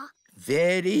 Grandpa.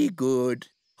 Very good.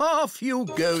 Off you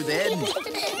go, then.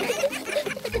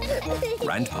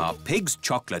 Grandpa Pig's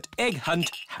chocolate egg hunt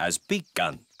has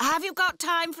begun. Have you got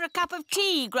time for a cup of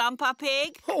tea, Grandpa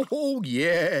Pig? Oh,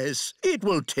 yes. It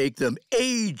will take them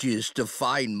ages to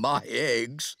find my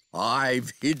eggs.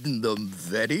 I've hidden them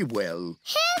very well.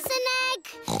 Here's an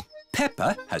egg.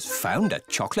 Peppa has found a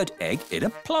chocolate egg in a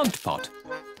plant pot.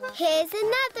 Here's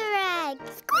another egg.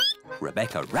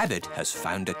 Rebecca Rabbit has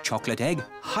found a chocolate egg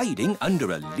hiding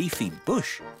under a leafy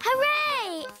bush.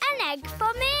 Hooray! An egg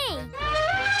for me.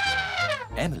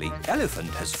 Emily Elephant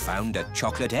has found a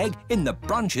chocolate egg in the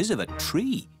branches of a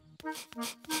tree.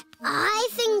 I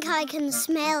think I can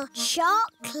smell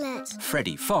chocolate.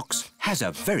 Freddie Fox has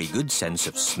a very good sense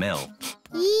of smell.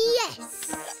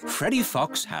 Yes. Freddie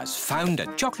Fox has found a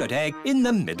chocolate egg in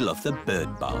the middle of the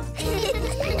bird bath.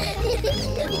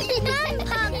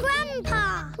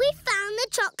 Grandpa, we found the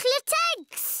chocolate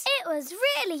eggs. It was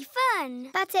really fun.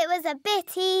 But it was a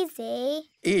bit easy.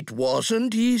 It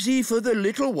wasn't easy for the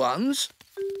little ones.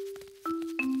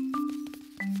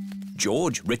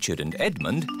 George, Richard and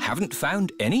Edmund haven't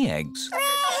found any eggs.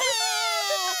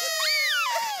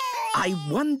 I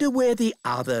wonder where the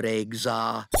other eggs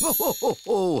are.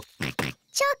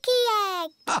 Chucky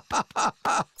egg.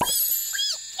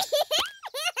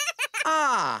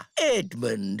 Ah,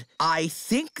 Edmund, I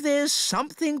think there's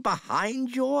something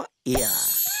behind your ear.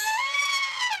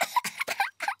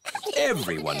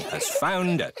 Everyone has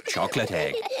found a chocolate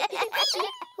egg.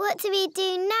 What do we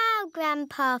do now,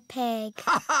 Grandpa Pig?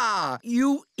 Ha ha!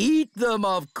 You eat them,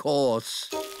 of course.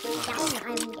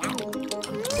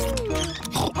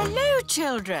 Hello,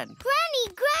 children.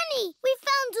 Granny, we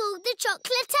found all the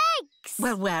chocolate eggs.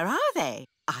 Well, where are they?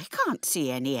 I can't see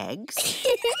any eggs.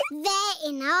 They're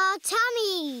in our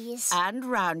tummies. And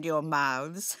round your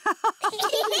mouths.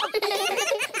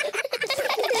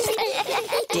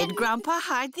 Did Grandpa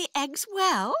hide the eggs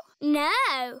well?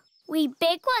 No. We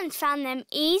big ones found them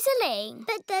easily.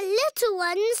 But the little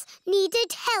ones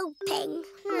needed helping.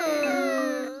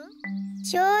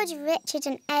 George, Richard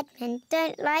and Edmund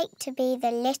don't like to be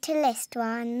the littlest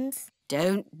ones.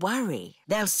 Don't worry.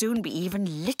 There'll soon be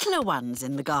even littler ones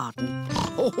in the garden.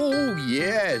 Oh,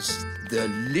 yes. The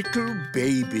little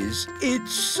babies.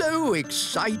 It's so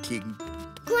exciting.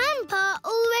 Grandpa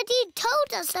already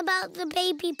told us about the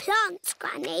baby plants,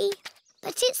 Granny.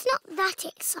 But it's not that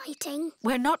exciting.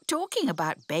 We're not talking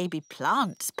about baby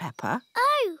plants, Peppa.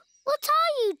 Oh, what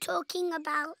are you talking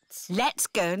about? Let's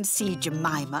go and see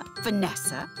Jemima,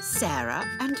 Vanessa, Sarah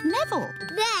and Neville.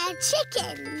 They're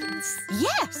chickens.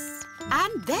 Yes,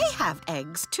 and they have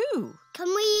eggs too. Can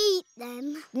we eat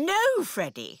them? No,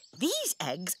 Freddie. These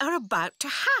eggs are about to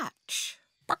hatch.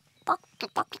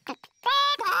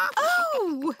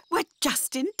 Oh, we're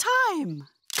just in time.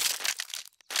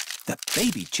 The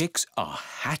baby chicks are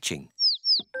hatching.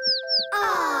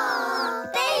 Oh,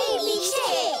 baby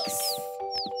chicks!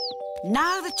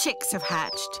 Now the chicks have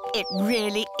hatched, it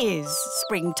really is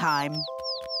springtime.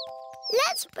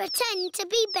 Let's pretend to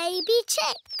be baby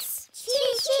chicks.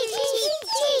 Cheep, cheep,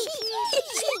 cheep,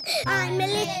 cheep. I'm a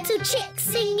little chick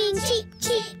singing cheep,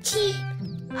 cheep, cheep.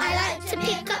 I like to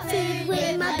pick up food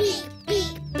with my beak,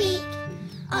 beak, beak.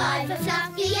 I've a fluffy